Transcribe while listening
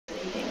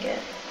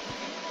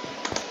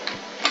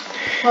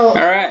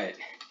Alright.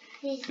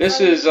 This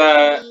is,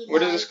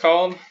 what is this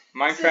called?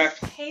 Minecraft.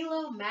 This is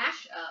Halo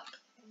Mashup.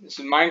 This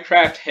is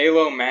Minecraft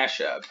Halo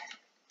Mashup.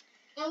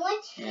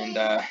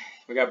 And,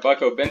 we got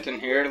Bucko Benton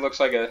here. Looks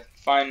like a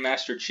fine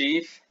Master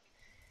Chief.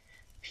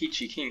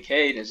 Peechy Keen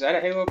Kate. Is that a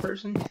Halo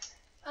person?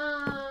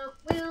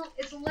 Well,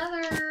 it's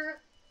leather.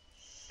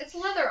 It's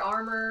leather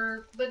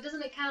armor, but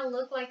doesn't it kind of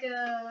look like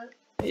a...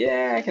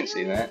 Yeah, I can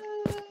see that.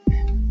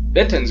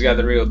 Benton's got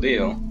the real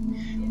deal.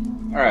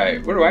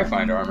 Alright, where do I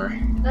find armor?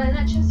 In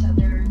that chest out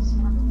there is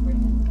armor for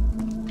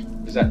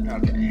you. Is that...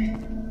 okay.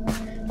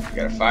 We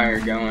got a fire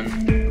going.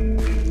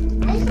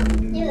 I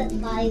do a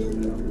fire.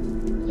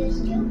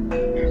 Just do.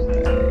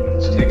 Alright,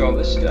 let's take all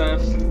this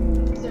stuff.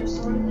 Is there a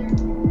sword in there?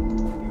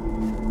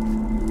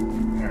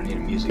 I don't need a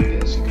music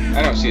disc.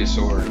 I don't see a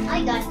sword.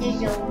 I got the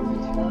sword.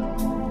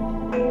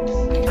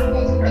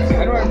 Alright,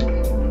 how do I...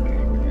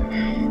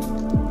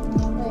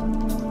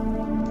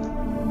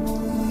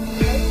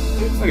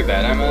 Look at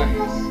that, I'm a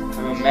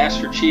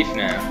Master Chief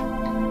now.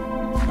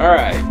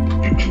 Alright.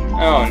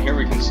 Oh, and here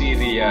we can see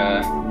the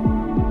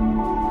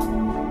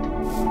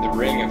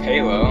ring of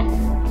Halo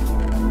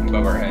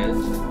above our heads.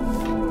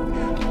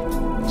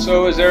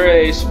 So is there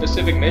a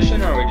specific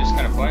mission, or are we just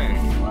kind of playing?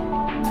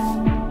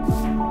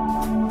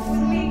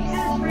 When we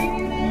kind of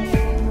previewed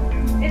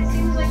it, it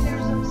seems like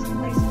there's some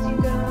places you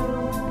go,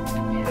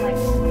 and like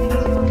some things you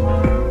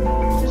unlock.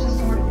 There's a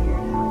sword in here.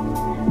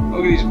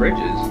 Look at these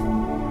bridges.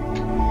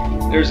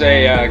 There's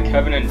a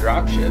Covenant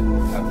dropship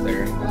up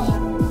there.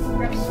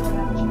 Grab a sword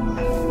out of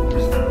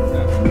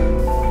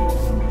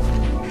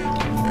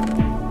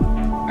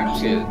I don't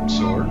see a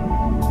sword.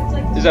 It's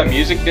like Is that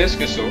music disc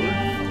a sword?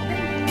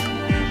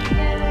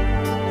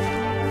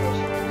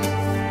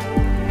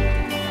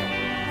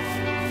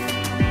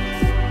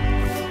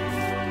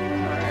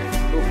 Alright,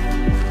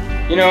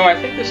 cool. You know, I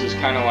think this is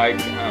kind of like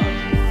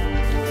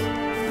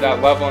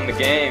that level in the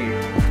game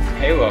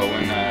Halo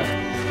when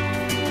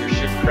your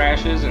ship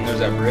crashes and there's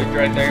that bridge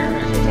right there.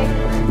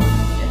 And,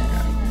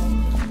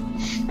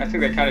 yeah. I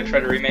think they kind of try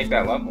to remake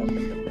that level.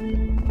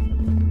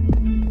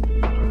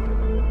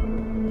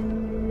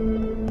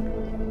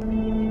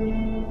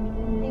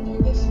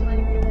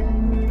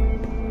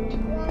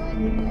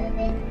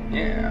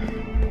 Yeah.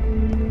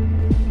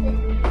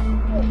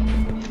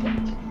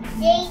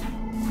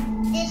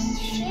 This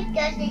ship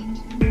doesn't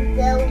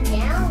go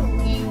down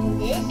when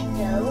this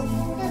goes.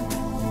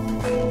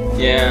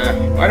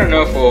 Yeah, I don't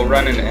know if we'll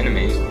run into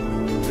enemies.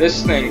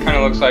 This thing kind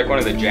of looks like one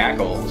of the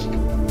jackals.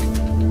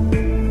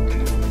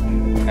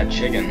 That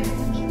chicken.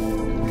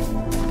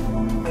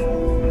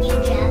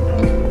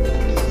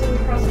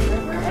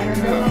 I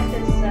don't know.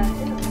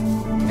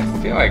 I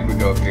feel like we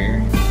go up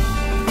here.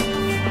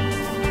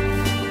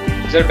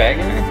 Is that a bad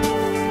guy?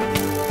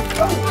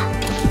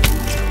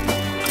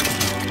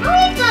 How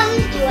many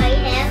guns do I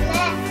have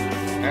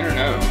left? I don't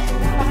know.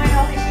 behind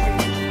all these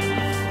trees.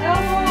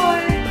 Oh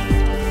boy!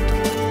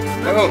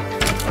 Oh!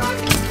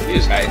 He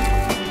is hiding. I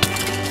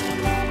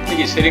think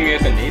he's hitting me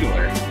with a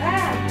needler.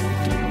 Ah!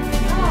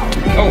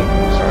 Oh,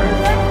 sorry.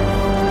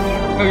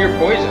 Oh, you're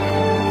poisoned.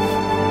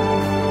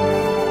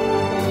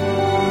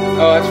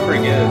 Oh, that's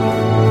pretty good.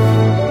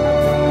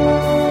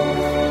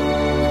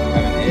 I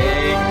have an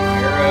egg,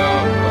 arrow,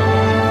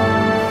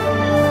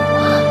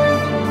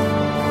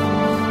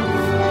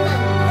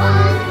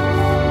 Alright,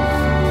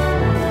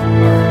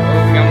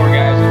 oh, we got more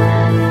guys up here.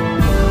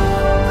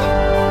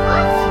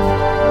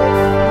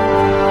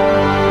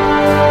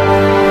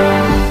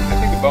 I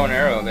think the bow and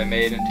arrow they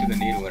made into the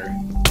needler.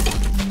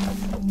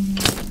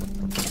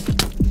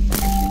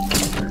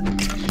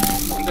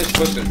 Aren't they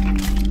supposed to...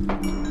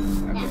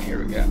 Okay,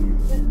 here we go.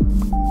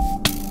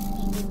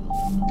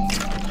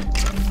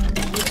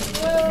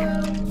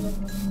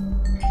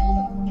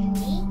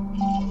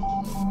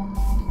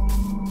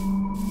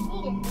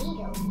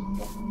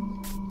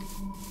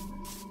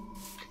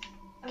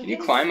 Can you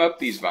climb up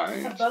these A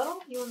vines?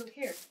 bow? You want to look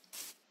here?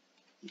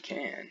 You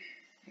can.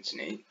 It's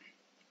neat.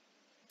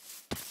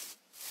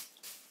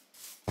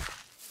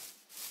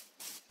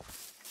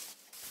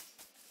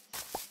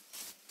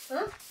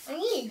 Huh? I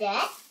need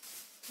that.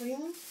 What do you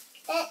want?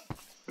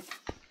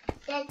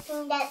 That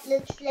thing that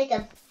looks like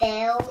a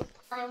bell.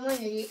 I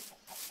wanted it.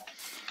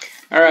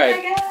 Alright,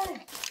 Oh my God.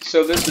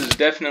 so this is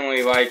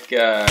definitely like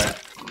the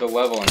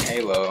level in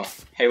Halo.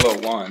 Halo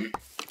 1.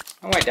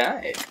 Oh, I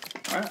died.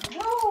 Wow.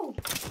 No!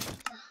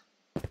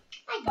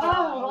 I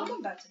Oh, died. I'm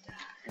about to die.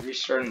 I'm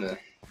restarting the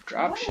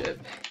dropship.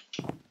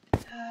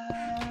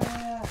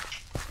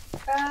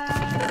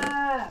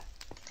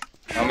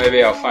 Oh,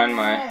 maybe I'll find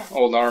my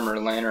old armor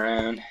laying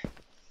around.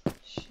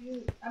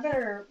 Shoot. I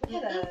better,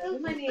 we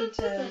might need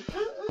to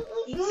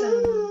eat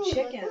some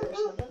chicken or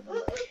something.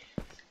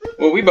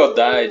 Well, we both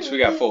died, so we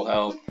got full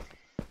health.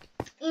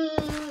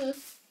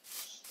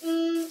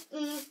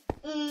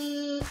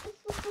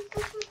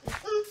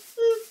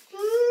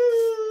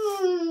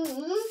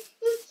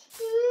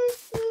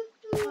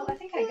 Well, I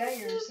think I got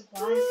your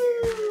supplies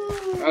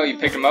here. Oh, you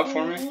picked them up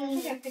for me? I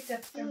think I picked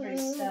up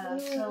everybody's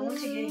stuff, so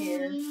once you get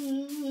here...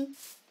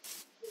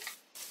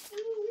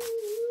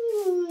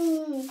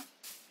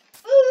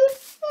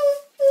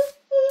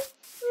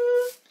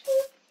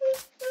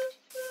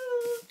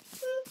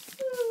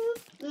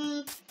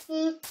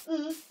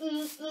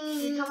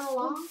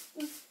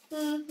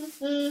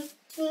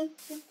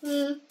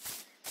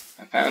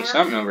 I found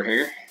something over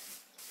here.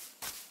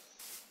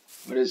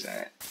 What is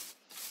that?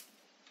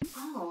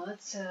 Oh,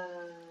 that's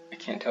I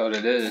can't tell what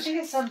it I is. think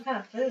it's some kind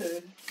of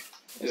food.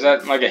 Is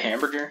that like a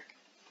hamburger?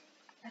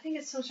 I think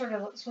it's some sort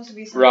of supposed to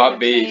be some Raw kind of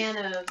beef.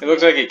 can of. It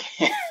looks like a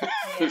can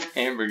Yeah. of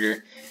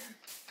hamburger.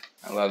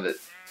 I love it.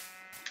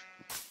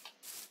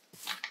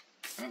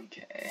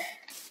 Okay.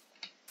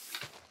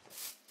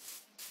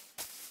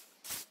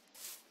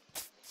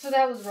 So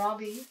that was raw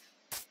beef.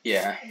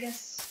 Yeah. I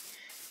guess.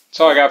 That's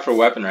all I got for a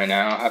weapon right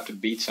now. I'll have to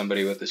beat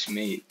somebody with this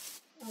meat.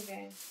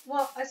 Okay.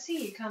 Well, I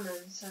see you coming,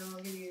 so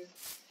I'll give you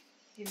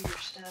your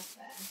stuff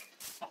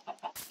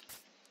back.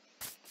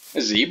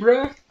 A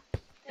zebra?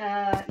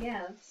 Yeah,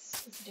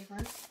 it's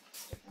different.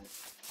 It's different.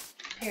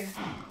 Here.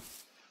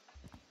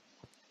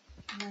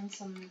 And then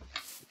some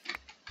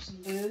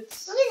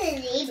boots. Look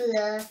at the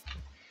zebra.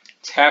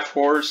 It's half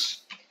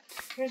horse,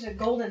 Here's a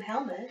golden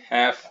helmet.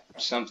 half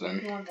If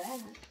something. you want that.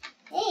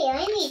 Hey,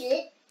 I need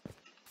it.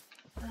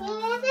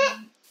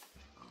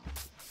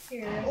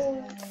 Here's Oh. a...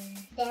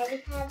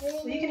 Daddy have it.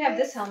 Well, you can have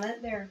this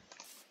helmet. There.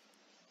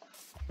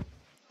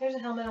 There's a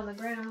helmet on the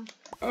ground.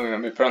 Oh, you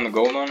want me to put on the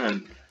gold one,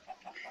 or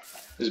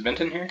is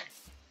Benton here?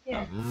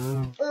 Yeah.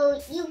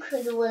 Well, you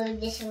could wear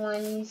this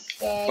one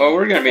instead. Well,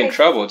 we're gonna be in Okay,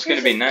 trouble. It's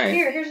gonna be night.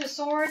 Here's a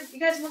sword. You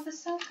guys want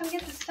this stuff? Come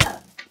get this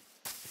stuff.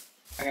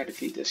 I gotta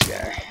defeat this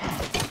guy.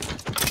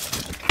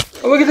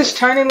 Oh, look at this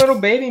tiny little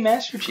baby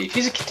Master Chief.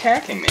 He's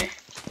attacking me.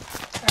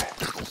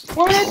 Alright.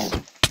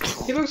 What?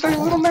 He looks like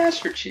a little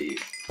Master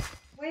Chief.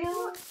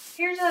 Well,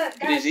 here's a...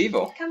 But he's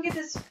evil. Come get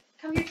this.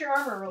 Come get your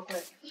armor real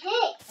quick. Hey,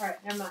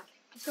 Alright, never mind.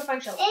 Let's go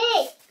find Shelby.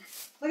 hey,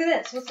 Look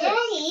at this. What's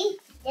this?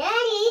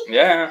 Daddy,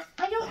 Yeah.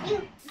 why don't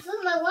you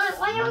put my one?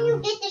 Why don't you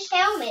get this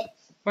helmet?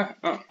 What?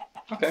 Oh,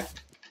 okay.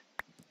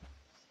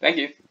 Thank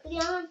you. Put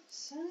it on.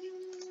 So,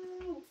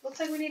 looks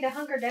like we need to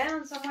hunker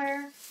down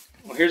somewhere.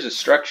 Well, here's a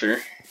structure.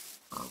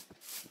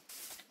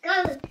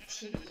 Go to.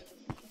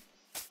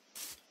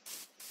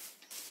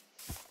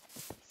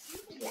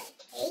 Sounds like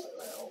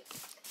Halo.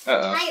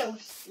 Uh-oh. Tile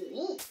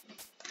street.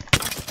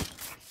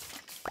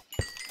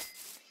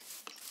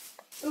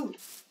 Ooh.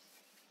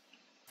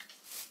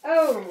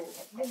 Oh,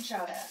 getting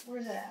shot at.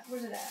 Where's it at?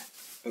 Where's it at?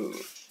 Ooh.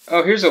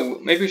 Oh, here's a...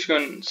 Maybe we should go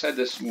inside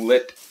this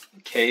lit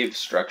cave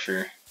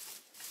structure.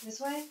 This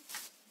way?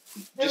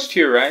 Just to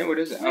your right? What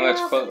is it? Oh,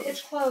 that's No, closed.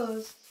 It's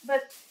closed.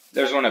 But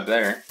There's one up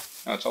there.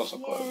 Oh, it's also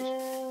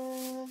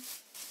closed.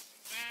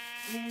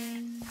 yeah.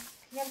 You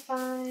gotta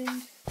find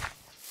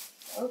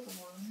the open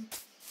one.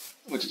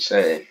 What's it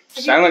say?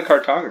 you- Silent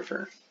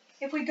cartographer.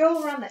 If we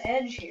go around the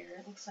edge here,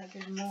 it looks like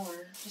there's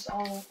more. Just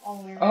all the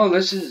way around. Oh,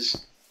 this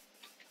is...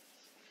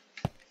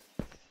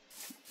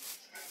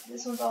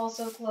 This one's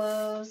also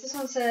closed. This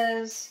one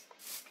says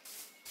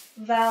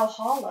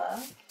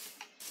Valhalla.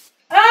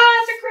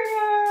 Ah, it's a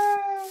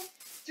creeper!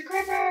 It's a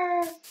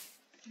creeper!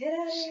 Get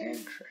out of here!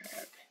 Sand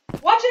trap.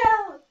 Watch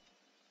out!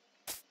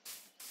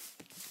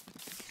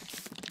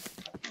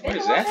 What Baby,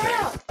 is watch that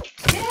out!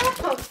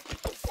 Get out!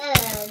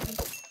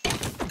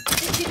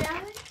 Did you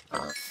die?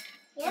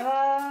 Yep.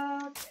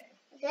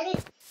 Okay.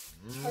 That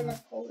is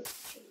teleport to.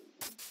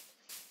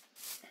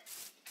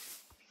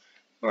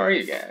 Where are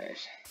you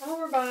guys? I'm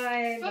over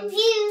by I'm the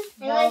here.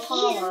 I'm right here.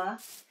 Valhalla.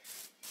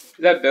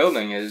 That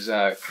building is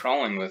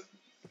crawling with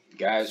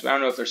guys. I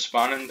don't know if they're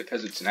spawning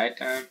because it's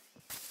nighttime.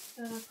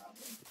 Probably.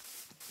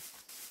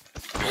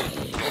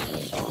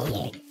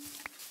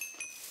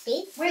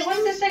 See? Wait,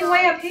 what's this thing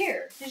way up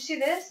here? Did you see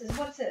this?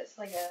 What's this?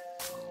 Like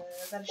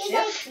is that a ship?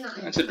 That's not.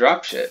 It's a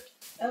drop ship.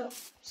 Oh,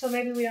 so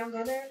maybe we don't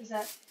go there? Is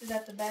that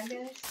the bad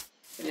guys?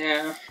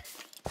 Yeah.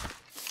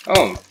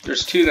 Oh,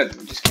 there's two that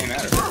just came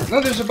out of it.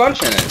 No, there's a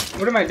bunch in it.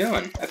 What am I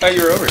doing? I thought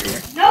you were over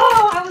here. No,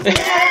 I was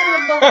looking at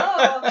it from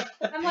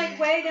below. I'm like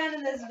way down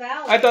in this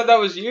valley. I thought that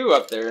was you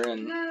up there.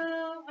 And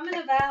No, I'm in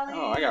the valley.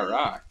 oh, I got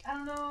rocked. I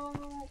don't know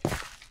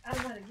how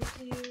to get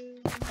to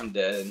you. I'm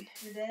dead.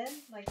 You're dead?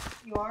 Like,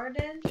 you are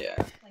dead? Yeah,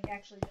 Like,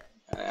 actually dead.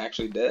 I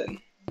actually dead.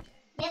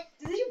 Yep.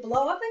 Did you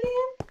blow up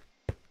again?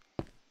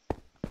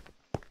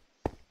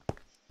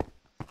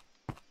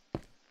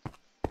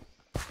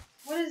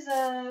 What's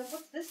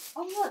this?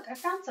 Oh, look, I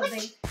found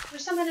something.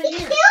 There's something in It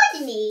here.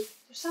 killed me.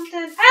 There's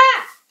something.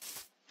 Ah!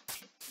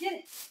 Get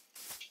it.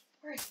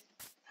 Where is it?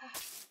 Ah.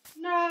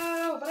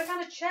 No, but I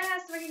got a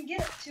chest and I can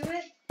get to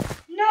it.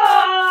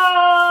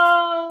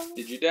 No!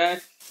 Did you die?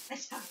 I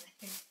died.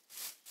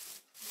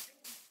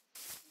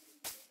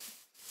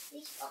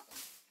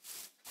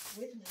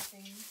 With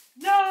nothing.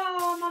 No,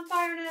 I'm on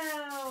fire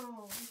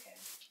now. Okay.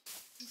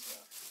 Let's go.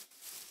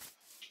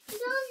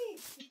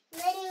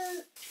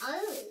 Little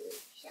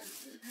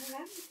something. I don't have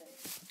anything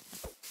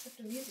except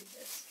a music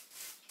disc.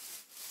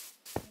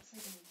 That's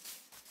like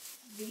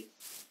beat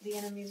the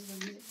enemies with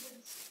a music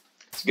disc.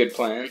 It's a good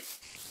plan.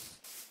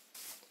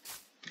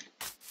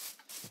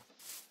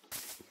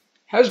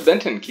 How does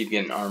Benton keep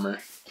getting armor?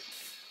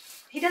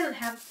 He doesn't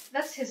have.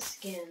 That's his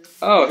skin.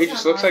 Oh, he It's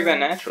just not looks like that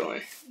armor.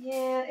 naturally.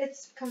 Yeah,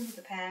 it's comes with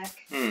the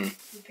pack. Hmm.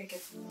 You pick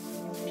it. You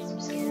pick some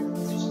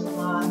skins. There's just a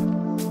lot.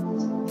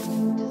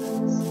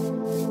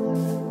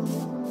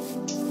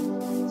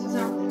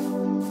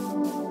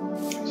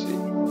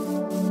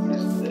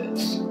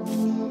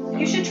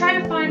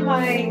 find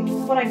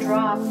what I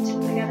dropped.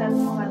 I got that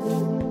on my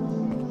loot.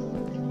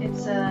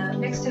 It's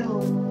next to.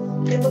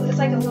 It's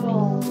like a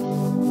little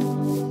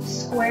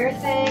square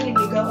thing, and you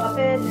go up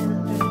it,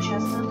 and there's a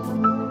chest on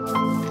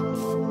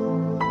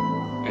top.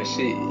 I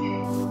see.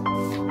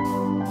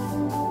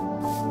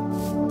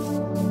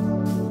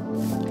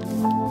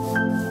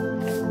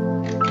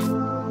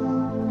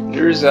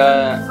 There's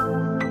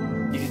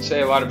you could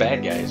say a lot of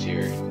bad guys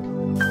here.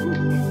 Ooh,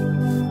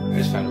 I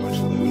just found a bunch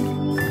of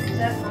loot. Is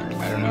that fun?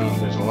 I don't know,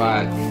 there's a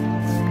lot.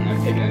 And I'm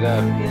picking it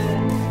up. Good.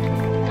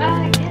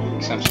 Get it.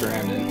 Because I'm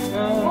surrounded.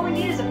 All we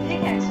need is a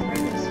pickaxe to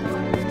break this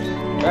one.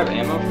 Do I have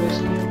ammo for this?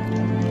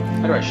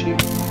 How do I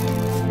shoot?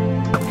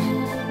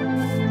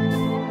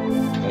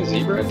 Is a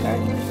zebra attack?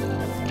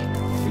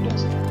 Who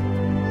does it?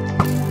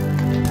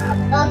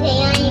 Okay,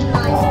 I need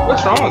mine.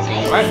 What's wrong with me?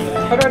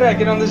 How did I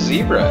get on the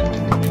zebra?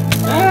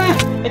 Ah,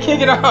 I can't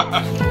get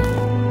off.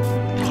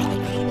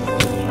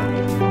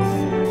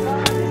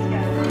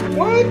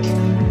 What?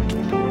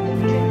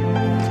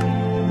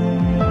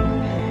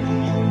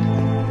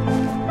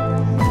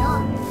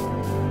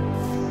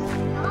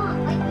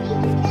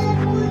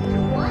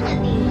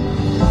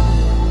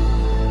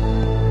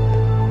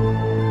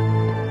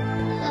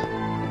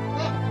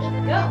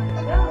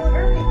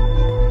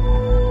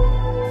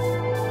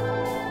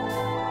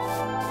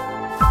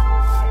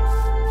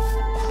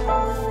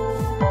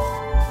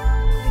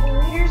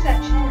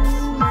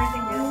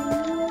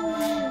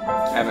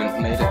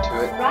 Haven't made it to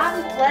it.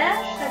 Rotten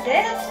flesh? I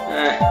did?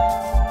 Eh.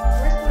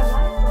 Where's my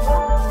life for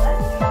rotten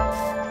flesh?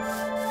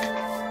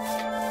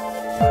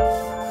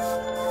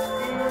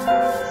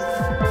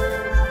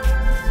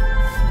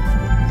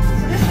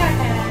 So this guy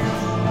has...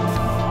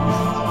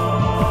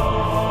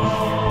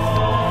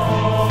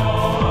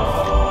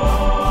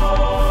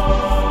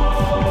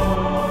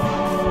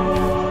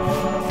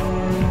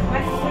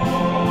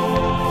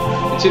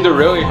 It's either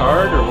really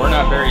hard or we're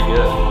not very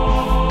good.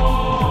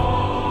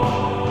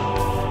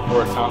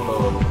 Or a combo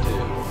of the two.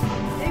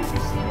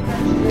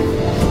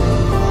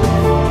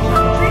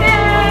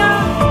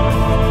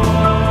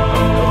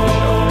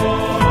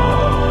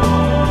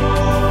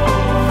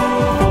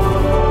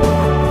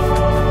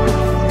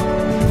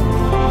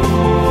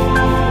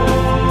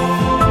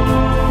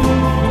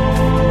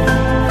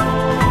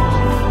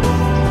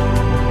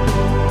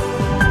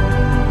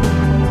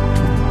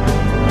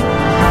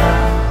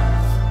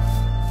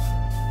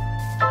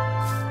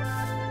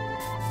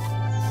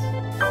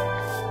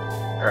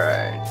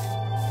 Alright.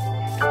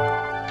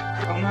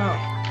 Oh no.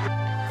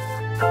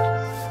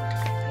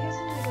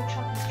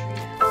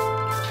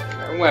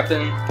 Got a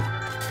weapon.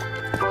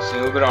 Just a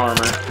little bit of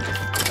armor.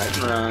 I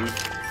can run.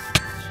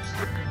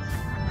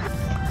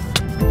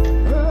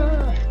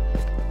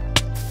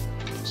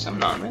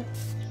 Something on me.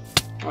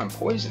 Oh, I'm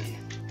poisoned.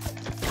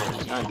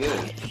 It's not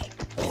good.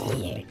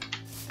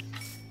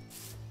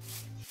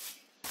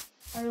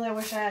 I really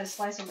wish I had a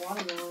slice of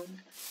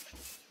watermelon.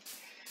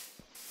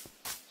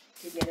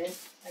 You get it?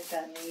 Like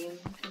that meme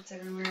that's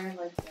everywhere,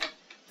 like that.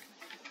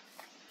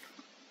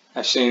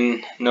 I've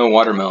seen no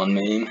watermelon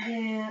meme.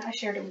 Yeah, I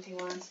shared it with you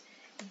once.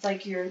 It's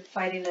like you're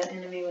fighting the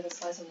enemy with a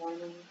slice of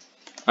watermelon.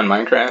 On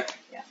Minecraft?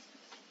 Yeah.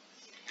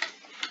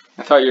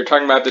 I thought you were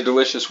talking about the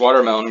delicious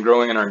watermelon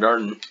growing in our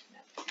garden.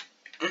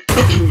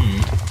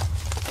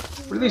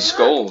 What are these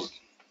skulls?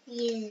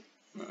 He's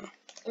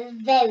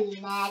very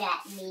mad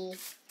at me.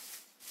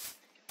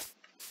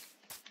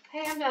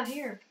 Hey, I'm down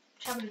here.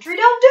 Chopping a tree.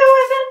 Don't do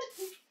it!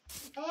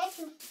 I had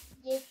to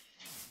just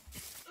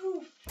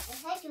poof. I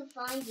had to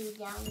find you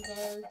down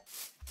there.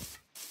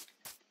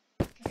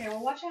 Okay,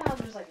 well watch out.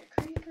 There's like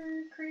a creeper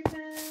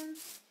creeping.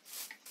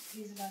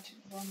 He's about to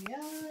blow me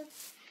up.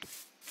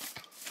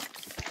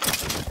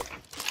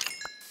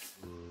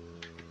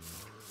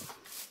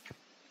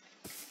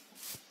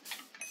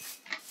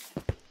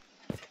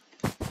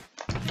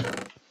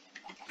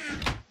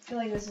 I feel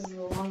like this is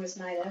the longest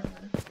night ever.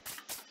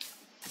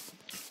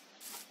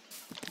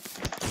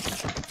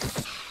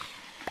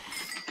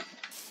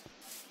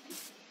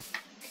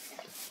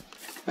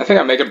 I think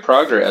I'm making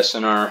progress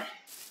in that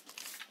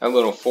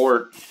little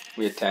fort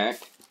we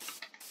attacked.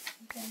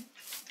 Okay.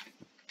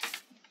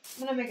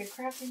 I'm gonna make a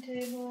crafting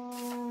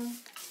table.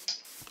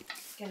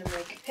 Gonna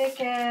make a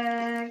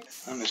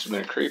pickaxe. Oh, this has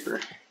been a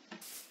creeper.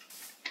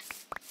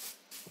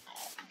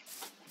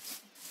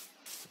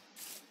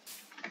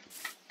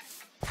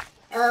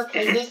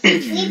 Okay, this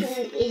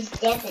creeper is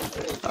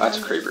definitely. Oh, that's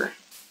a creeper.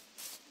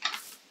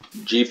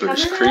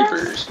 Jeepers Coming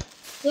creepers.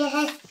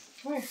 Yes,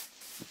 Where?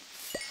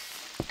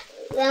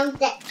 around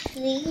that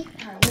tree.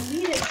 Alright, we'll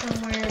need it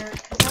somewhere,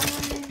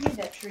 because I need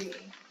that tree.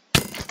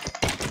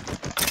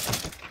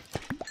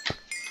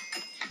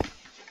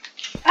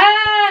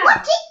 Ah!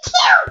 What? He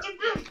killed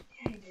him!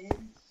 Yeah, he did.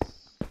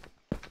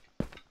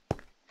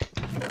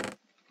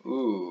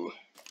 Ooh.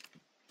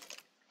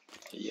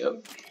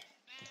 Yep.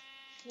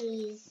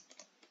 He's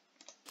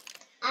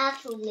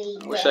actually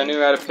I wish I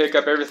knew how to pick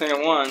up everything at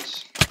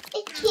once.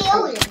 It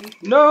killed him.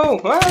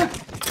 No! Ah!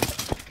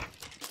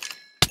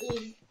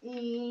 He's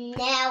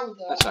now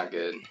dead. That's not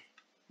good.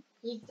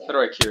 He's dead. How do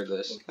I cure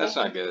this? He's That's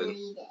not good.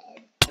 definitely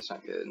dead. That's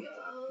not good.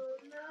 Oh,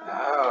 no.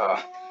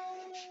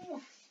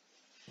 Oh.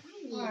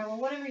 Alright, well,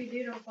 whatever you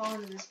do, don't fall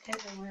into this pit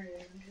that we're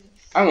in.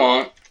 I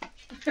won't.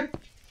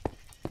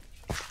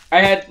 I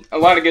had a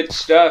lot of good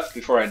stuff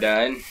before I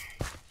died.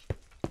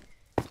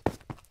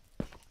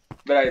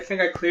 But I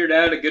think I cleared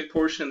out a good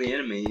portion of the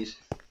enemies.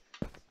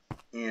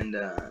 And,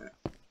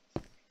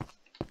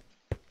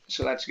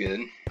 so that's good.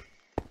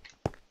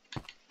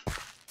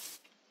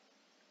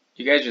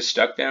 You guys just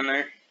stuck down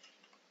there?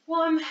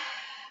 Well,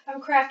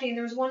 I'm crafting.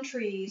 There was one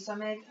tree, so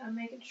I'm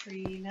making a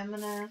tree, and I'm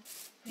gonna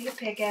make a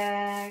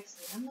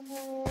pickaxe, and I'm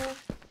gonna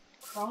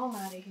crawl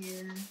out of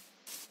here.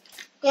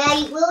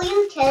 Daddy, will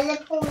you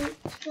teleport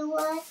to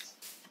us?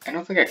 I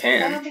don't think I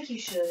can. I don't think you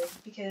should,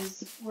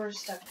 because we're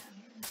stuck down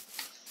here.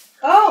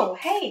 Oh,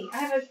 hey!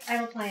 I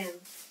have a plan.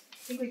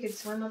 Think we could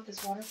swim up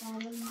this waterfall?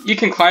 You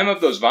can climb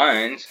up those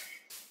vines.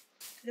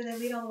 Do they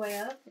lead all the way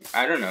up?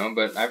 I don't know,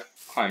 but I've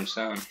climbed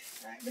some.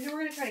 Alright, but then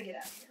we're gonna try to get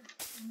out of here.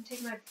 I'm gonna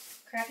take my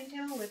crafting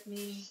table with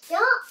me. Stop.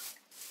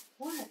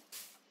 What?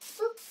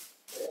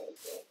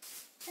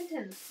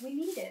 Benton, we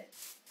need it.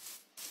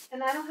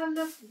 And I don't have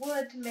enough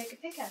wood to make a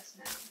pickaxe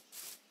now.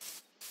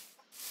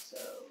 So,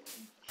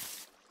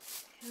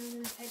 kind of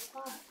in a tight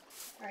spot.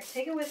 Alright,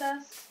 take it with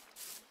us.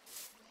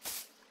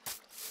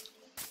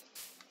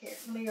 Here,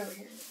 let me go over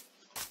here.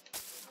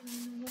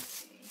 Let's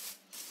see.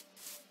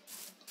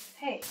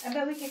 Hey, I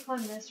bet we can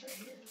climb this right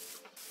here.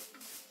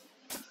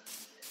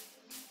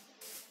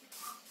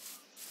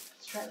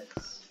 Let's try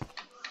this.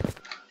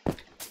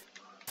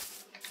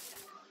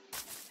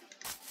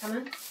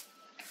 Coming?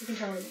 We can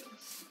totally do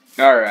this.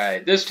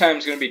 Alright, this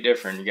time's gonna be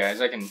different, you guys.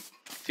 I can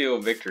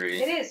feel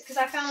victory. It is, because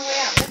I found a way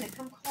out. Wait a minute,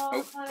 come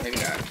climb. Oh, maybe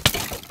not.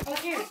 Oh,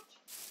 here.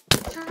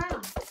 Turn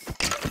around.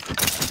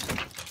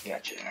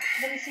 Gotcha.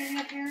 Have you seen me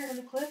up here in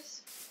the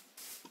cliffs?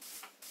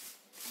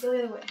 Go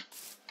the other way.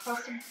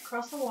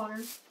 Cross the water.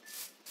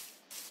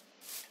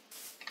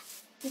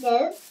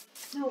 No.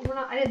 No, we're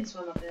not. I didn't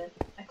swim up it.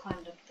 I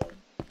climbed up the.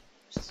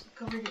 Just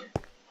go over here.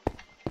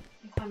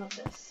 And climb up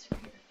this.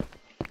 Right here.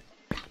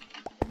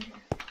 Over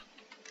here.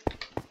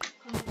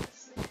 Climb up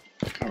this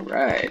thing.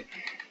 Alright.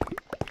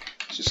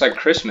 It's just like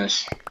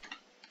Christmas.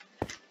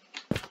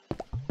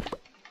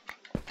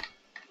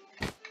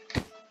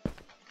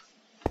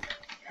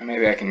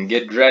 Maybe I can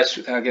get dressed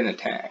without getting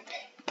attacked.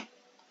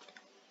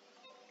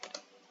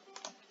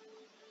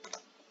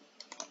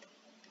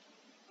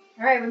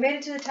 Alright, we made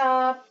it to the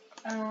top.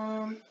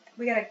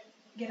 We gotta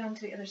get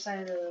onto the other side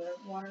of the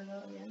water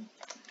though again.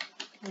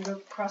 And go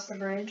across the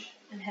bridge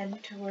and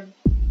head toward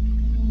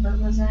Burt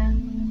Muh's at.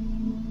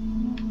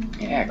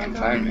 Yeah, come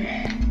find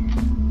me.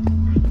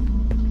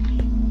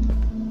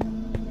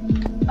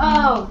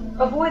 Oh!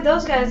 Avoid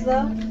those guys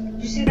though.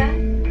 Did you see that?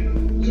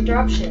 There's a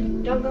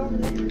dropship. Don't go over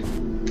there.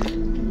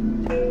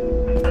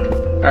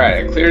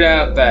 Alright, I cleared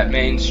out that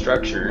main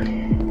structure. Did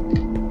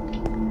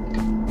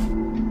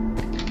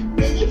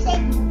you say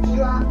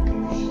drop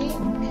shit?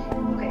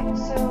 Okay,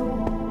 so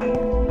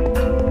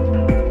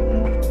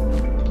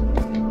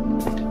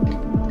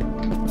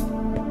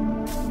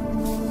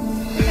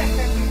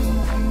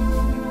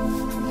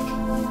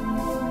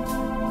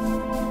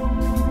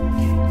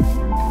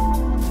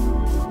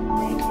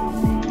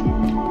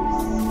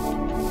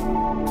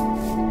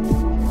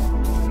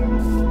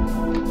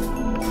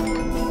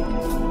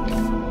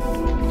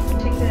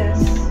take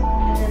this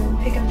and then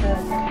pick up the.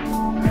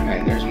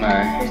 Alright, there's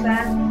my Here's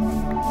that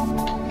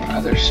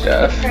other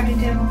stuff. crafting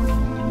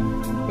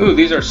table. Ooh,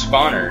 these are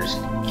spawners.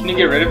 Can you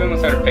get rid of them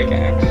without a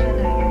pickaxe?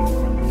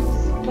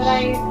 But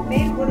I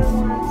made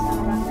wooden ones. I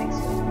don't know, thanks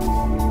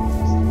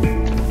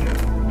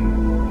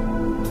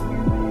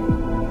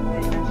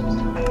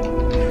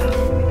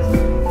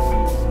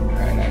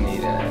Alright, I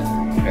need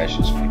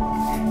precious people.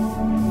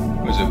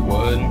 Was it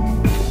wood?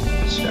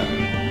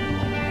 Stone?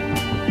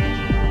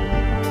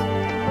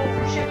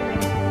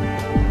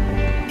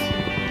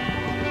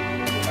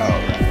 Oh,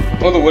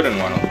 right. Well, the wooden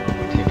one will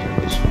take care of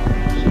those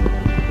spawners.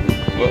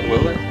 What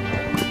will it?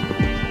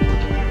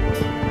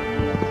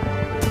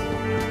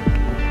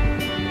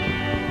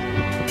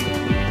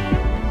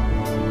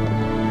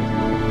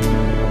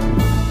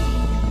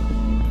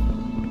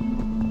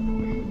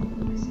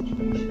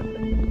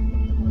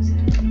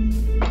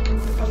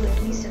 Probably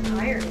at least an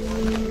iron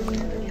one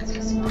against a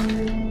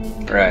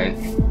spawner. Right.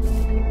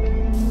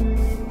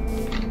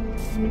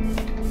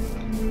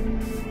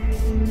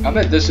 I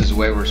bet this is the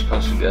way we're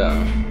supposed to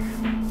go.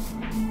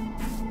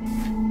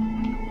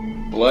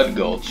 Blood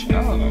Gulch.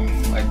 Oh,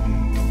 like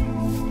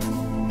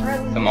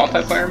the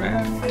multiplayer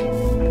map.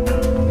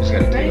 Just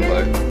gotta take a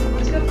look.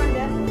 Let's go find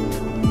out.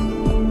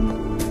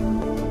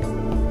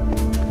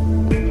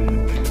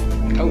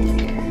 Oh,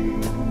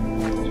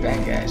 there's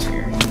bad guys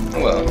here.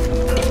 Oh well.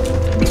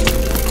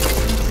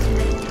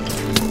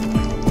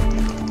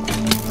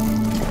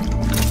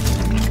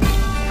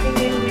 I think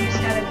maybe we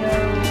just gotta go.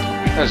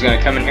 I was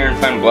gonna come in here and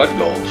find Blood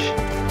Gulch. I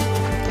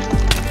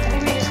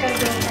think we just gotta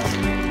go.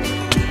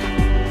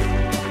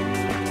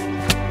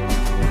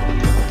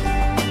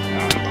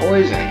 Oh, I'm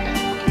poisoned.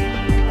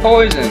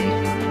 Poisoned.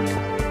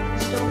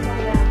 Still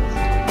find out.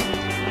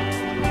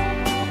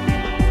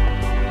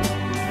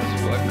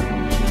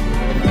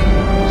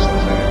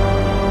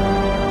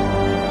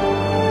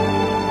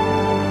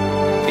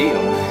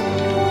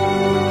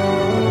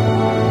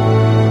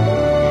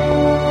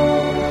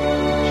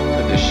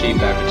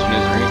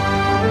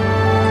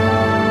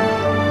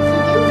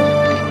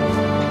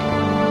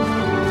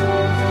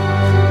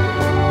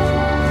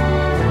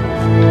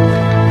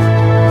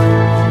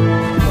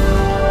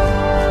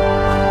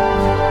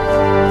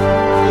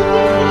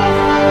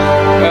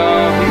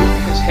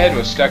 head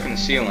was stuck in the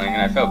ceiling,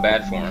 and I felt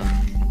bad for him.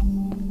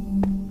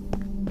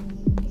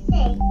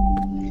 Say,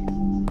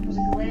 There was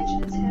a glitch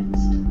and his head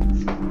was stuck.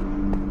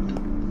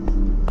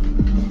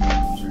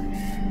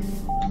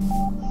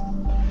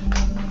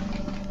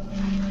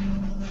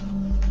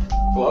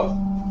 Hello?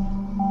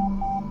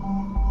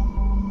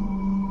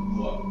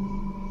 Hello?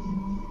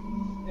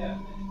 Yeah.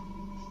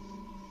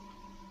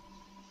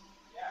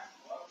 Yeah,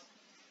 hello?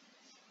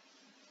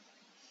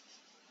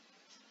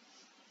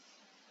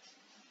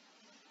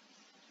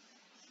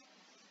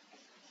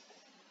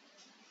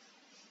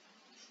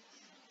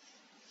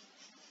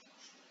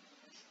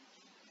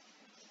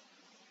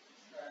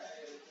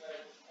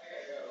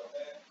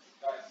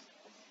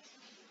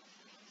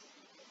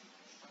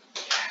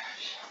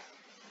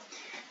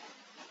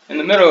 In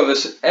the middle of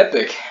this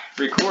epic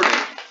recording,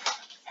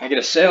 I get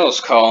a sales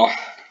call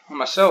on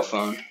my cell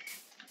phone.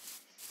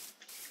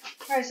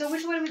 Alright, so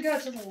which way do we go?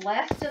 To the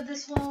left of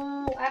this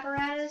whole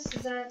apparatus?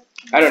 Is that...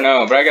 I don't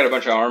know, but I got a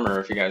bunch of armor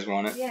if you guys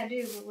want it. Yeah, I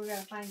do, but we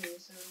gotta find you,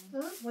 so...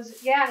 Huh? Was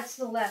it... Yeah, it's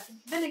to the left.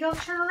 Benny, go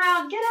turn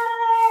around! Get out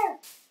of there!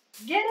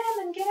 Get in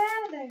and get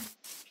out of there!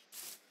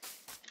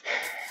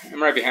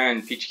 I'm right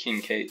behind Peechy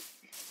Keen Kate.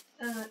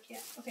 Yeah,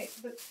 okay,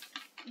 but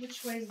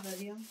which way is the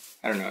deal?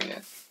 I don't know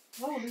yet.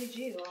 Whoa, look at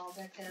you, all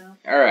decked out.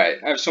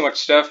 Alright, I have so much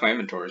stuff, my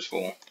inventory's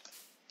full.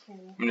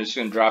 Cool. I'm just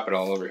gonna drop it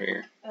all over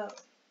here. Oh.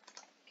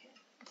 Okay,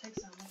 I'll take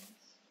some of this.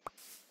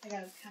 I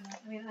gotta kinda...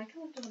 I mean, I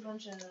collected a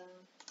bunch of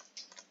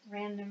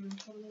random,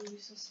 totally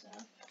useless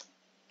stuff.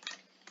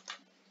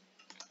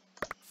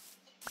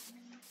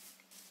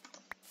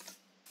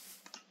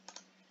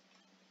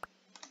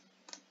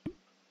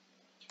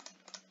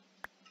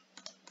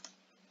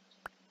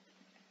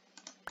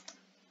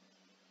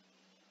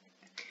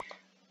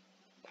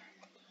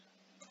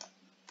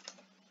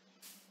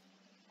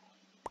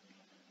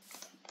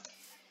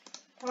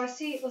 Oh, I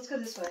see. Let's go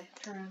this way.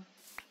 Turn around.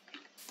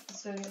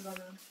 Let's go get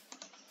Bucko.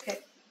 Okay.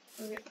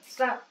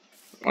 Stop.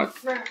 What?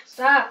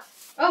 Stop.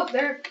 Oh,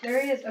 there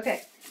he is.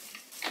 Okay.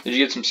 Did you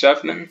get some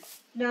stuff, man?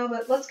 No,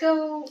 but let's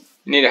go.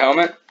 You need a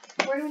helmet?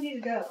 Where do we need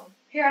to go?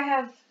 Here I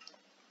have.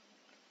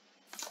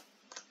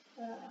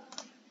 I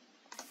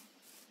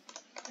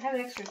have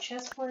an extra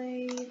chest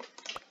plate.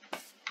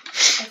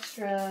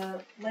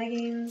 Extra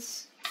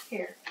leggings.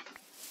 Here.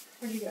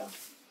 Where'd you go?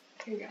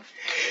 Here you go.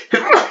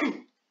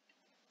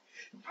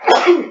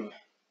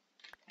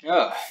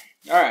 Oh,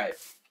 alright.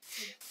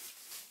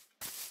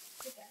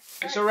 Get that.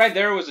 So right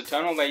there was a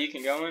tunnel that you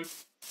can go in.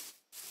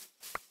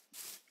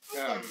 I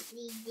don't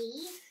need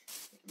these.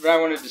 But I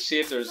wanted to see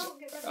if there's Oh,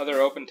 get rid of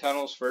other open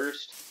tunnels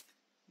first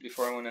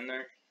before I went in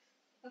there.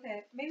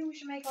 Okay, maybe we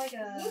should make like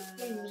Is this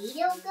the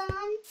needle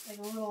gun? a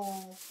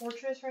little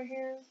fortress right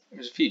here.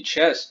 There's a few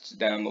chests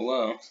down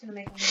below. Just gonna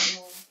make a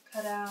little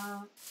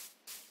cutout.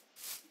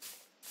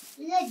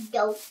 Blood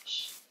goat.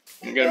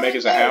 You gonna make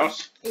us a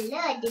house?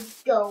 Blood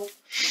goat.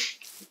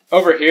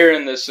 Over here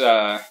in this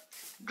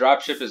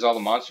dropship is all the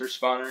monster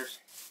spawners.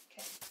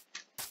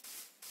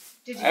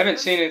 Did you I haven't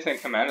seen anything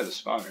come out of the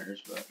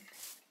spawners, but...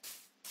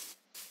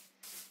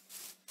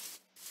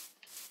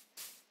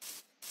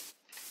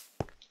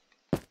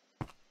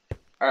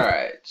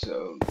 Alright,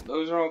 so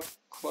those are all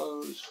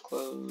closed.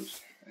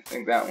 I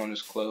think that one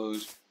is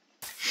closed.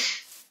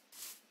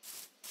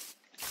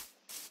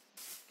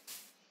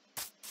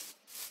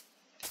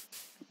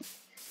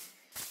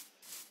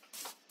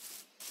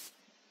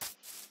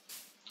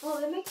 Well,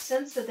 it makes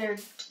sense that they're...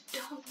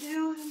 Don't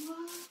do it,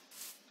 Emma.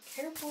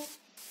 Careful.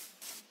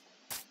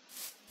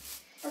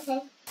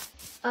 Okay.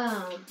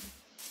 That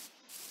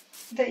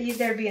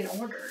there'd be an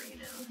order, you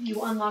know.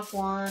 You unlock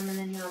one, and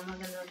then you unlock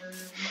another.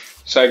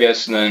 So I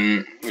guess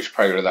then we should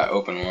probably go to that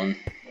open one.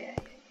 Yeah.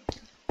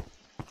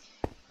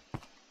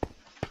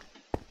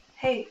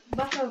 Hey,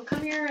 Bucko,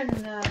 come here and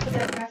put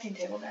that crafting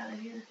table down in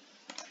here.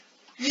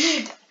 You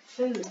need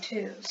food,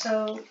 too.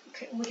 So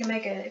we can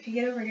make a... If you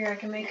get over here, I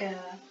can make a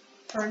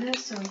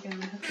furnace, and we can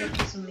hook you up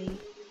to some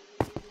meat.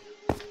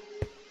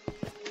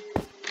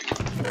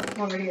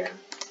 Over here.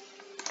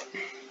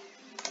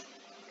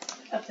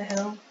 Up the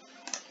hill.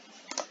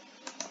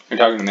 You're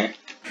talking to me?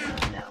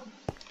 No.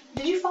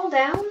 Did you fall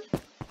down?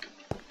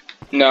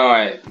 No,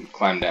 I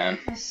climbed down.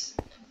 Yes.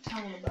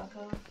 Tell me,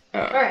 Bucko. Oh.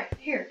 Alright,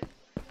 here.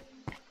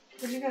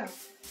 Where'd you go?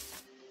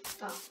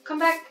 Oh. Come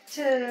back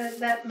to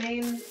that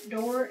main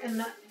door,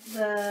 and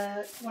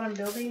what I'm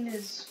building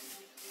is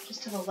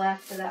just to the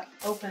left of that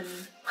open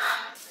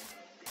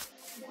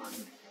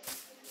one.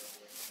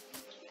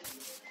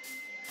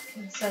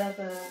 And set up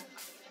a...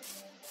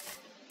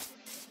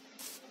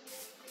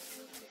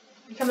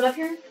 You coming up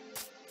here?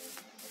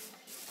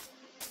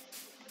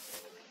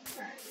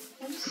 Alright.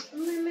 I'm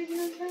gonna make it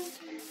on time.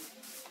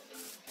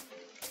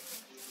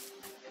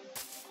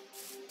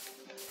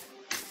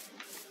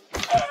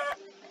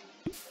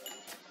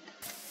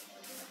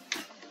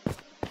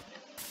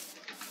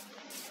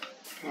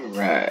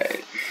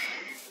 Alright.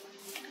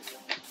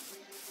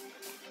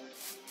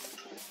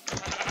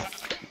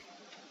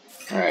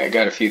 Alright, I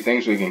got a few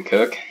things we can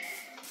cook.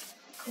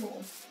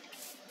 Cool.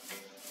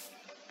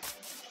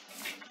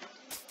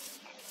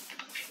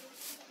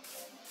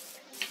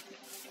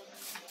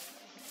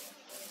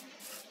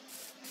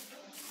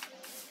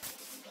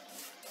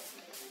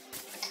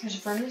 There's a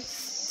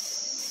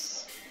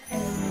furnace.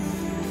 And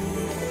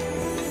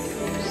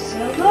there's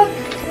a look!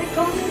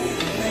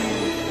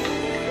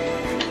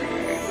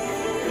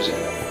 Where's it?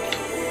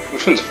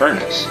 Which one's a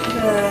furnace?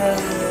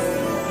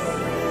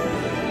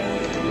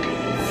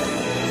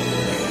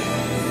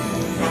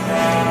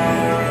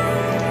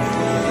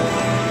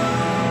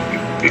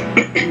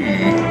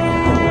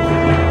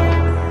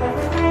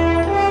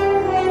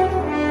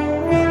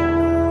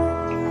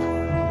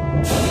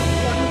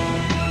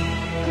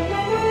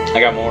 I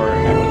got more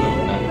after those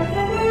are done.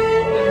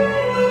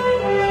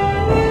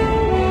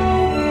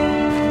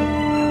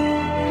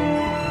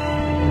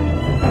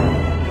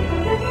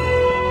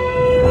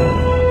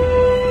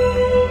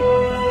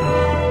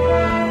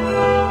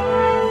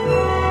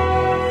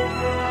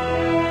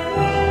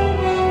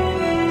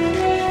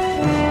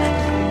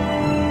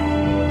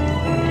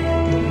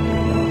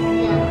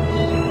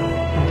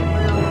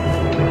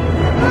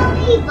 How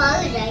many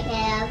bars I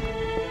have?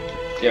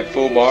 You have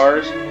full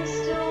bars? It's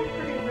still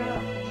pretty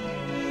rough.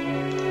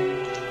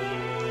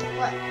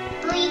 What?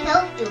 How many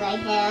health do I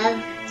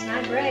have? It's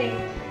not great.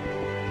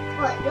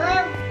 What? Do I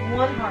have?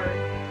 1 heart.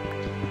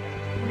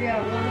 We got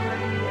 1 heart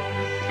either.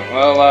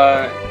 Well,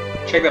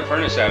 check that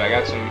furnace out. I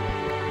got some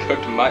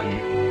cooked mutton.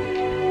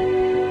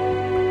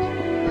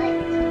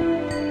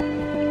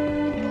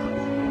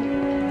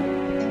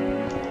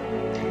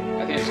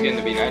 I think it's getting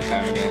to be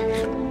nighttime again.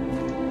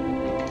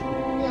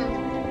 Yeah.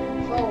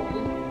 Fold.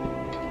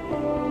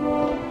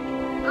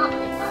 Oh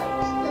my god.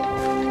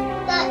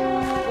 Got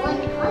 1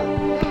 heart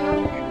now.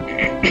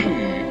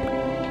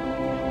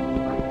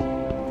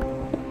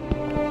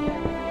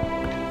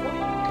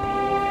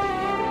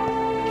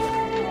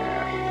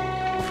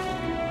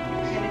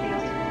 Anything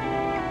else to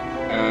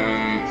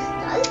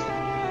Stuff?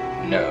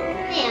 No.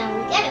 Man,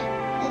 we gotta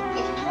put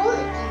this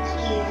toilet in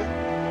here.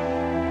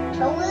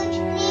 Toilet,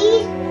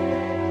 please?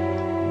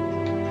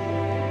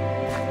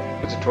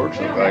 What's a torch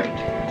We look don't like? have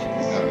any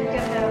torches. We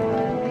gotta have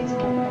these on.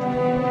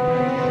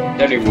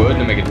 Do you have any wood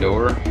to make a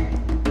door?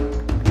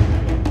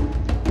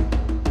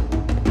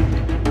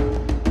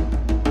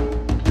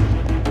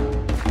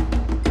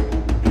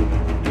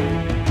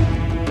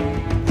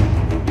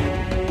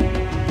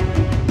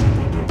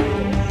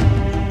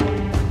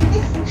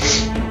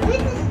 What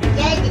is this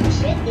dead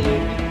chicken?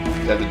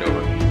 Is that the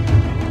door?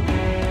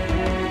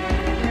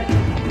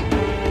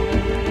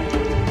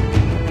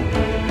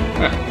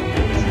 Huh.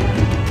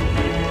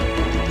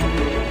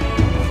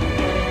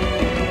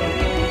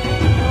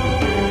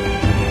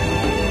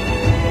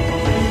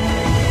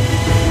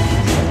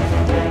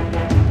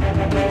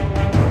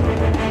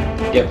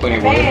 Get plenty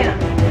of wood. Bam!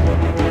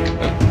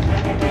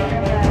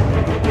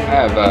 I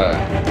have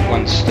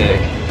 1 stick.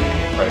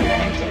 Right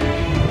behind there.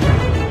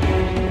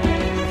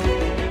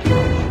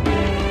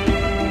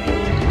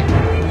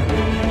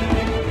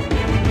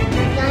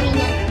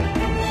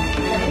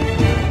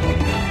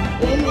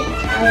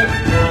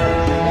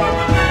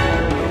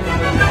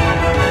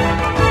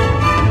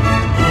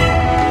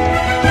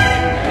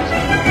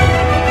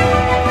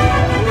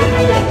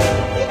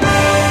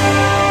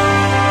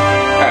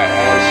 Alright,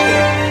 I have a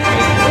stick.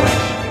 Made a torch.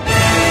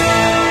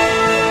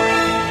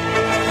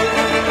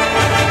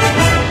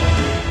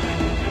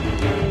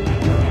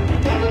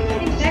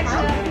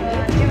 Next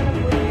up, do you have enough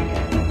wood?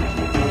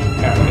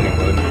 I don't have any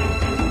wood.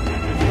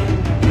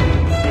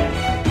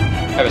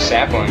 I have a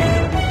sapling.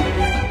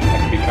 That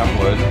can become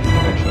wood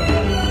eventually.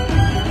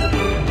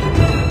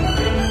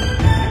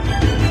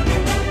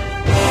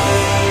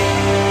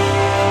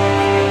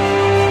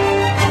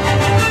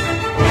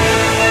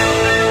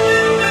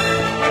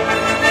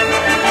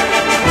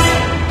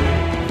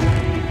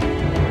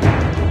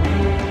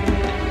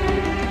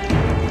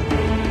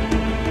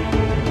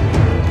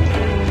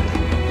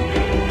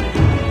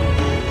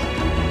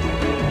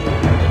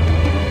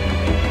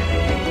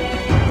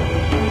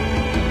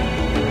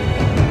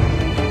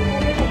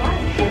 There's a lot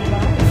of shit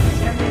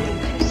bugs every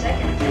 2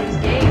 seconds in this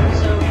game,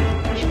 so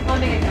we should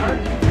probably make a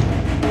garden.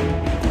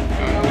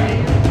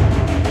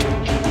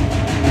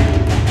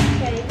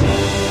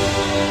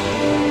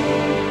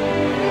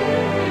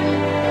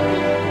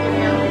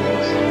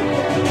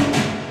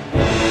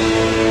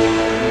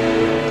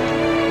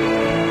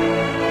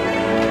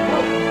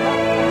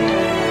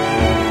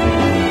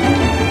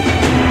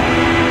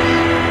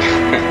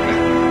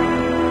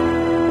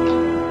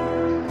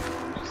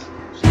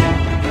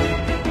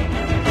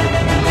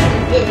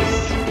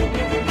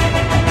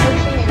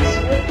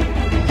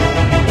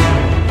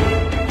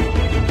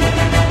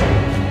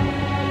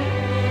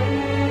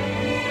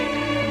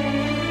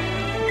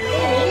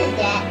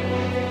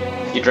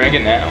 You drank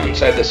it now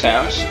inside this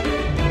house?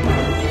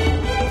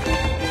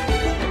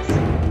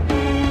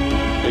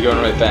 You're going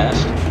really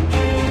fast.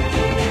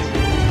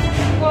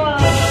 Whoa!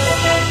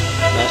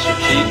 Master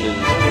Chief is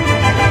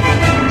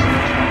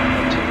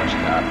too much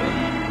coffee.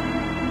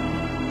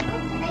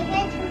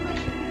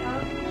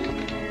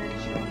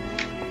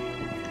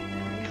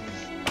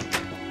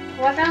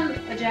 Well, I found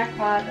a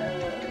jackpot of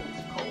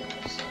coal,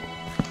 so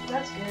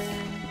that's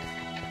good.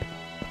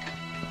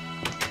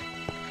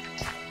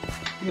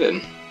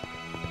 Good.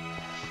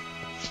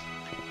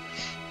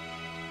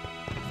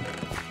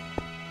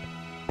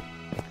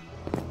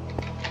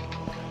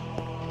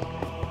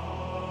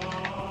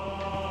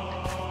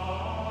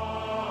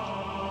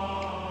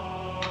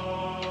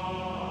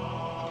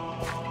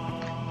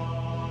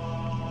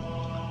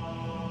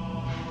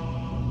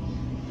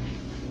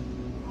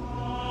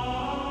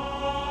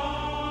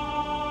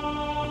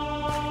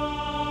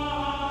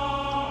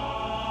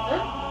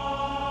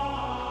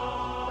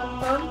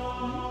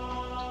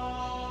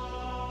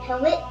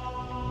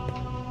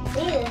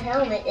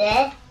 helmet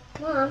there.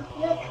 Mom,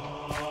 look.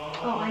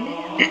 Oh, I need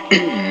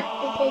it.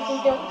 Because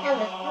you don't have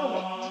a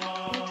helmet.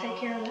 We'll take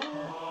care of that.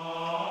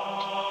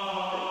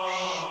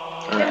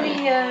 All Got right.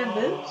 any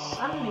boots?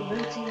 I don't need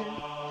boots either.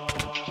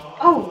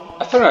 Oh!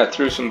 I thought I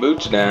threw some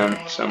boots down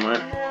somewhere.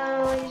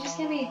 No, you just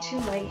gave me 2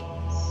 leggings.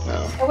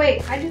 No. Oh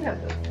wait, I do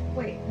have boots.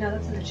 Wait, no,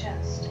 that's in the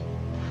chest.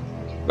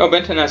 Oh,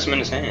 Benton has some in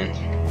his hand.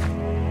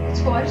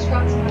 It's cool, I just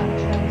dropped some out of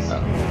the chest.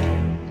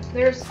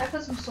 Oh. I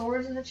put some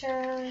swords in the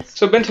chest.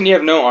 So Benton, you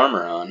have no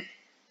armor on.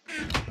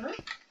 Huh?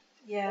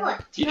 Yeah.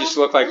 What? You just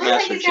look like It looks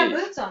Master like he's got Chief.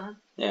 boots on.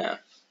 Yeah.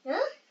 Huh?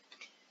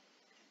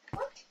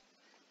 What?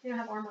 You don't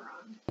have armor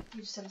on.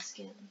 You just have a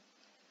skin.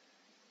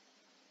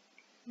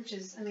 Which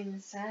is, I mean,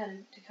 it's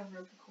sad to cover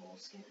up a cool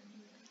skin.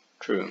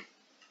 True.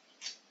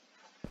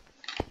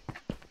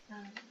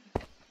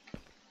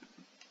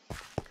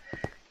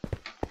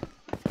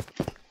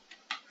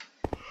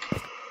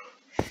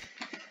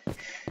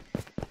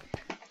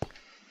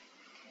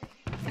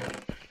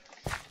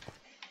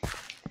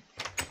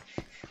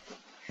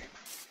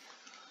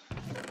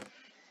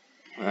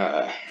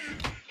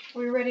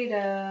 We ready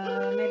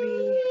to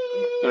maybe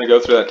Gonna go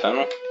through that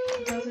tunnel?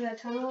 go through that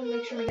tunnel and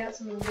make sure we got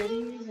some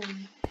goodies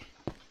and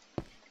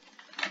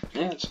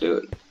Yeah, let's do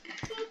it.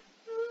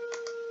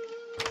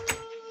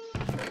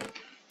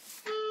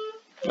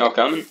 Y'all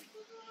coming?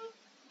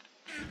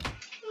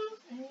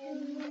 I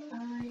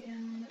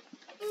am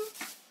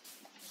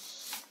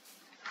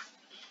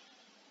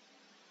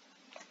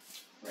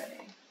ready.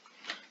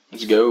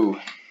 Let's go.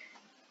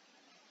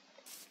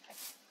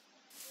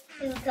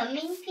 You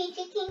coming,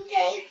 Peechy Keen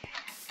Kate?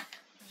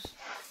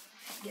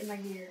 Get my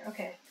gear.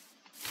 Okay.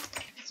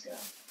 Let's go.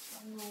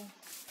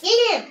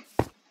 Get him!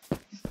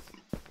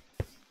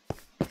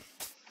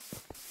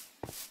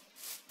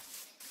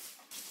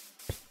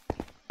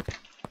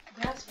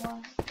 That's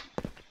why.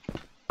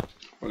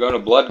 We're going to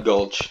Blood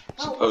Gulch, Oh,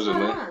 what's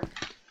supposedly. going on?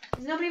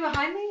 Is nobody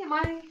behind me? Am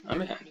I? I'm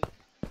behind you.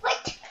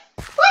 What?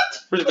 What?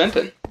 Where's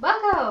Benton?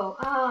 Bucko!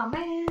 Oh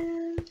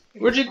man.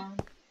 Where'd you- Respawned.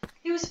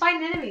 He was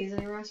fighting enemies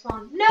and he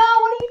respawned. No,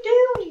 what are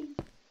you doing?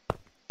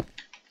 I'm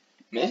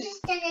Me?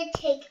 just gonna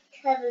take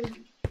cover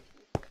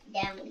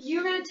down here.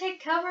 You're gonna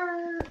take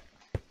cover.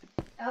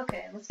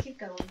 Okay, let's keep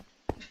going.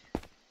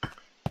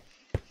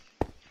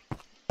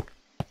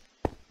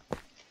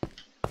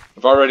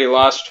 We've already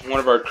lost one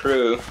of our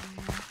crew.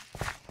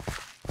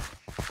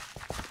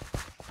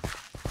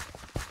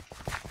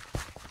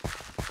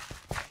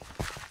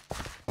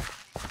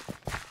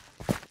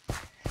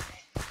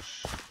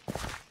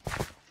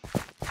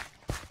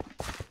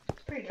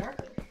 It's pretty dark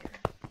over here.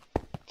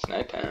 It's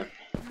nighttime.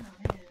 Oh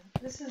man,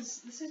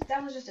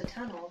 that was just a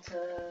tunnel to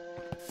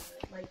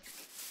like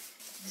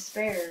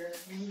despair.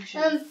 You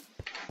should,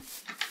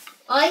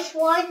 Ice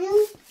water?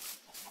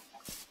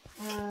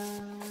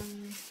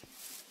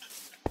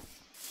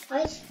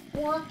 Ice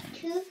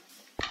water?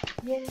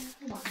 yeah,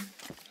 hold on.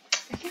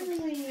 I can't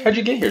really. How'd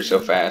you get here so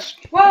fast?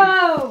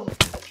 Whoa!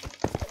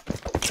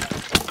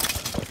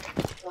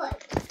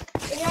 What?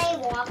 Did I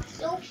walk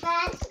so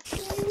fast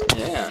too?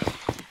 Yeah.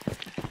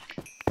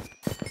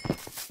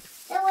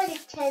 That was a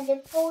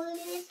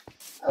teleporters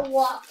of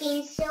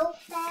walking so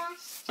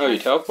fast. Oh, you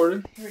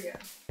teleported? Here we go.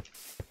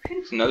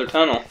 It's another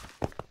tunnel.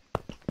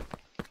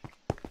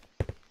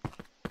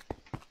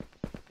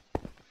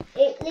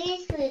 It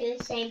leads to the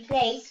same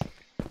place.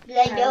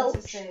 Blood Alright,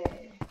 what's it Gulch.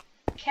 say?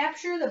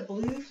 Capture the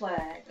blue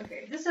flag.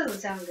 Okay, this doesn't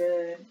sound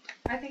good.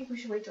 I think we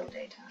should wait till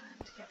daytime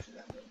to capture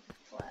that blue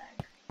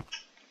flag.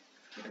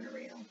 Keeping it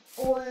real.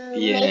 Or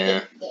Yeah.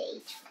 make it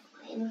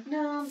daytime.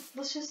 No,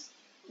 let's just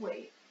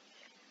wait.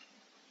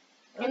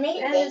 I made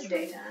it And it's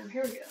daytime. daytime.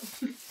 Here we go.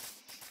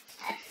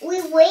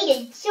 We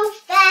waited so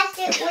fast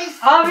it was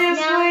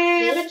Obviously,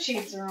 now the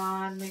cheats are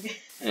on.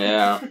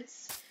 Yeah.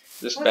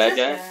 This What's bad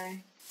this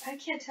guy? I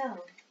can't tell.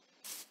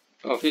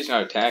 Oh, if he's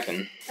not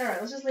attacking. Alright,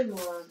 let's just leave him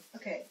alone.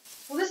 Okay.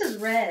 Well, this is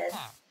red.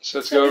 So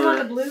let's So go we want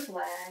the over. blue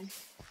flag.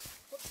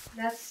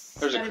 That's.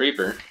 There's a gotta-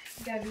 creeper.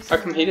 gotta be How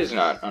come he somewhere. is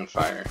not on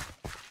fire?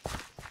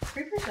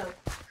 Creepers don't.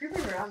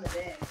 Creepers are on the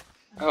day.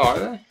 Oh, are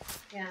they?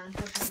 Yeah,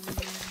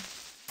 unfortunately.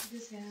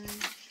 This guy.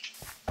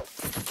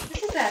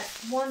 This is that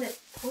one that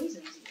poisons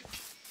you.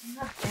 I'm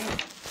not a fan.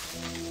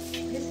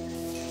 What is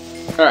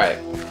that? Alright.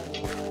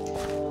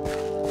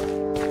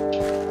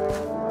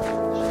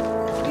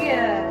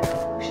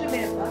 We should have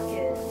made a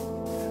bucket.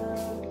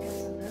 Get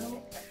some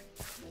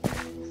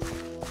milk.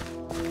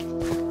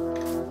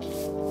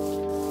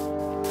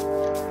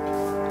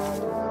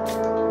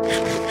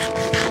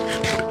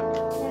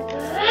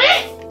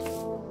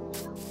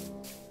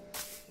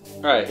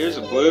 Alright, here's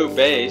a blue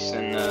base,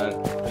 and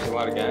there's a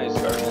lot of guys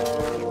guarding it.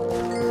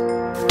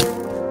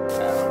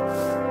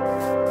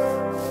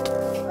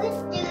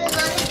 Let's do a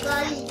lot of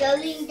guys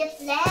guarding the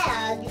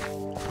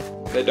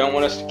flag. They don't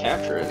want us to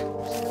capture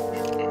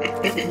it.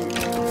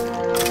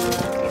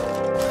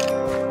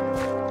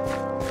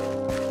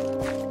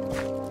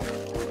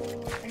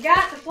 I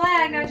got the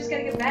flag, now I just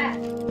gotta get back.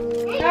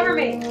 Cover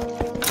me!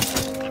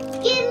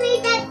 Give me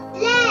that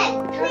flag,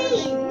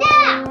 please,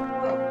 now!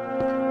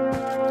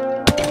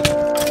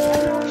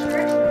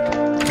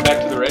 Back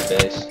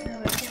base. No,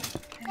 but I can't.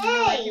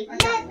 Hey,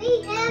 let me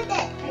have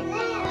that Hey,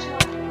 lamp. chill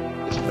out.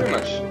 It's pretty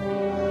much.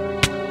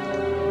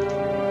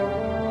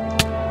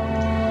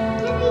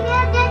 Let me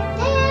have that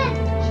lamp.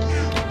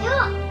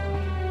 Stop.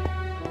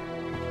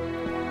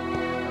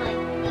 I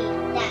need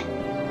that I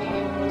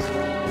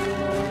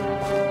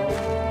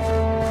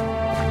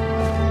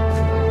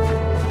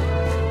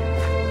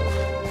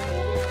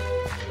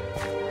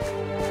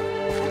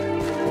don't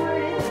even know where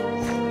it is.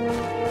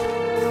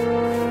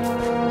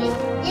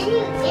 It's in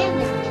your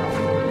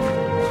inventory.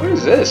 What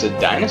is this? A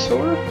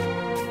dinosaur?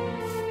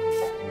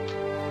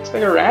 It's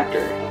like a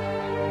raptor.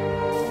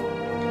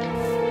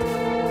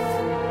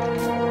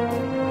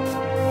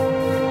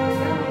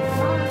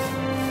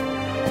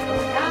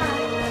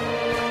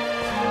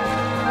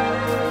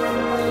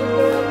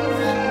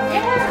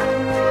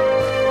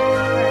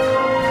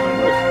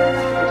 Look,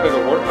 looks like a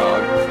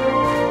warthog.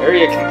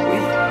 Area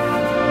complete.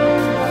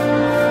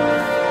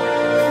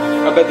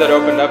 I bet that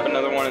opened up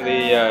another one of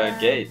the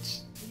gates.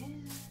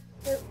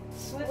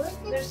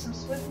 There's some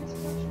swiftness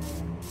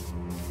potions.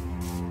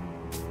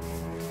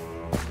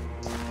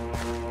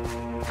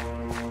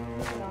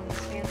 Look at all these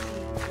fancy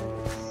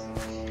boots.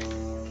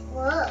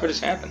 Whoa. What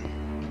just happened?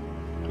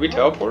 Did we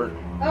teleport?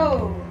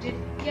 Oh, did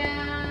you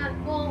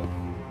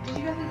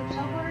go through the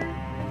teleporter?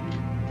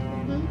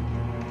 The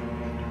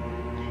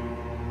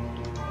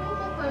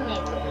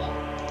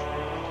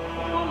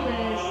problem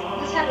is,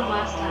 this happened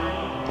last time.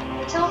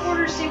 The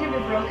teleporters seem to be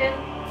broken,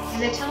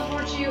 and they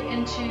teleport you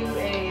into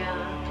a,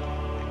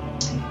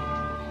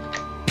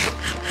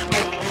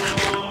 like,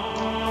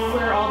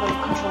 where all the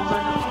controls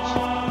are not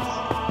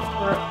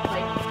where,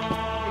 like,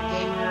 the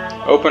gamer...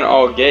 Open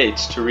all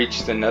gates to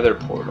reach the nether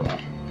portal.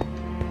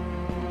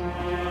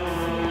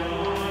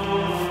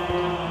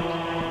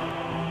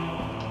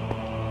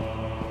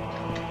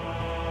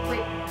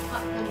 Wait,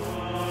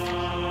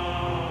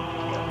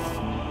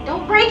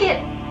 don't break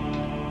it!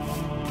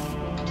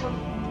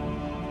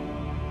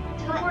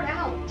 Teleport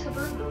out to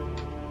Burt Muh.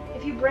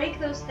 If you break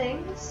those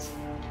things,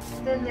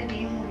 then the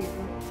game will be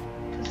broken.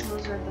 Because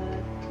those are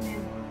the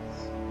command blocks.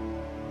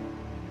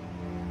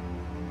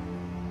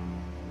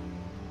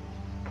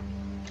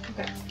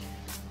 Okay.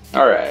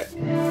 Alright. I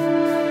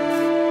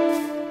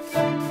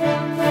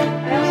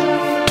also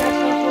got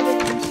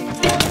teleported into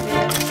the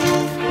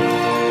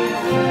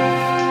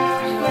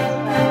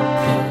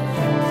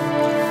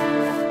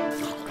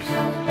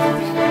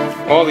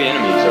All the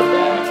enemies are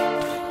back.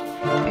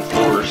 Of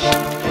course.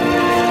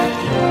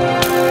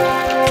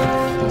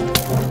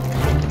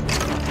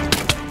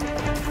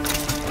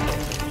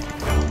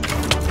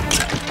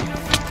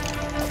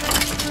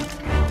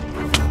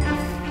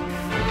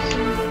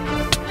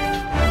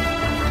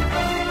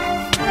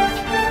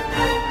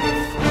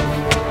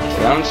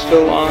 That one's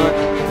still locked.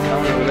 That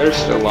one over there's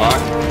still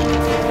locked.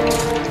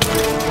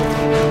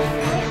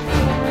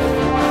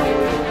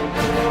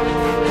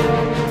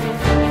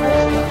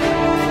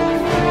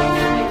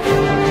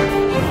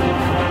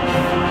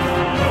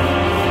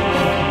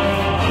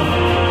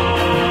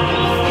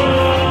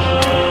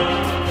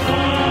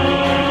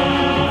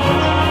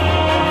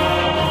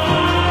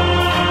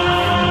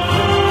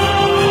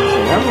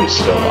 Okay, that one's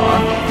still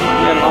locked.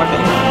 Can't unlock it.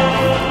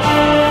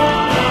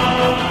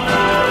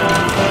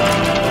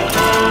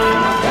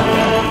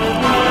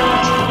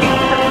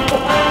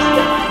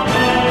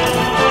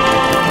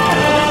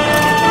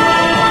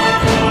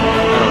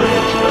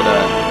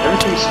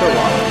 Everything's still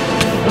locked.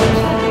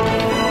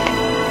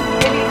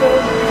 Maybe it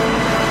goes.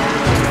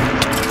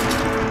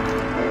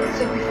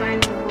 So we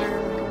find where.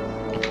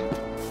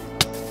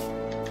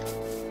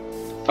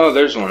 Oh,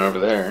 there's one over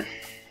there.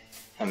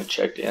 Haven't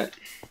checked yet.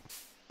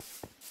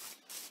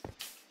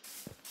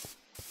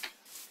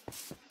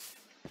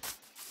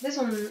 This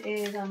one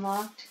is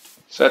unlocked.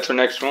 So that's our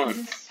next one.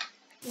 This,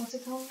 what's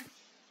it called?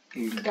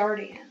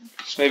 Guardian.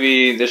 So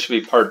maybe this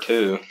should be part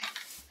 2.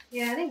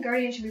 Yeah, I think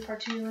Guardian should be part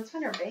 2. Let's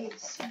find our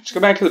base. Let's go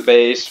back to the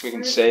base. We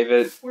can save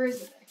it. Where is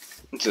the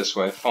base? It's this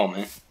way. Follow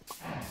me.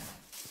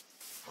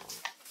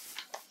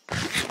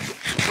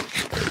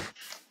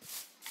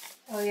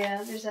 Oh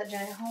yeah, there's that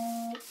giant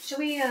hole. Should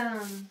we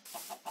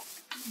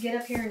get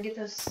up here and get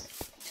those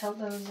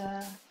spawners?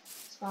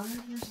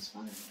 Where's the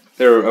spawners?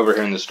 They're over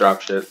here in this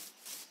dropship.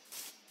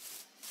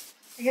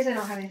 I guess I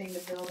don't have anything to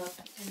build up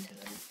into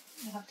it.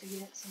 We'll have to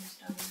get some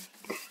stone.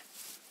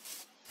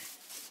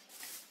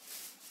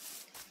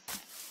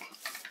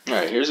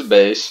 Alright, here's a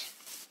base.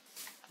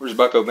 Where's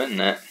Bucko Benton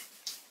at?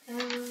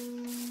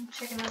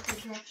 Checking out the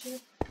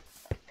dropship.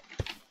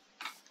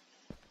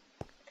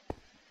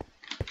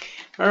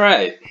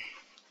 Alright.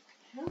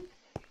 Huh?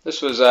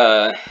 This was,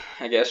 I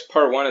guess,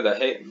 part 1 of the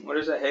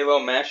Halo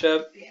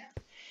Mashup. Yeah.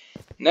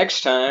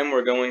 Next time,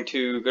 we're going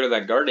to go to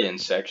that Guardian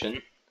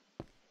section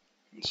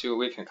and see what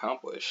we can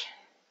accomplish.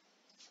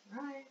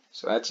 Alright.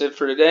 So that's it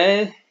for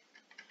today.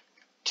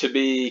 To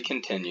be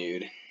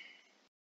continued.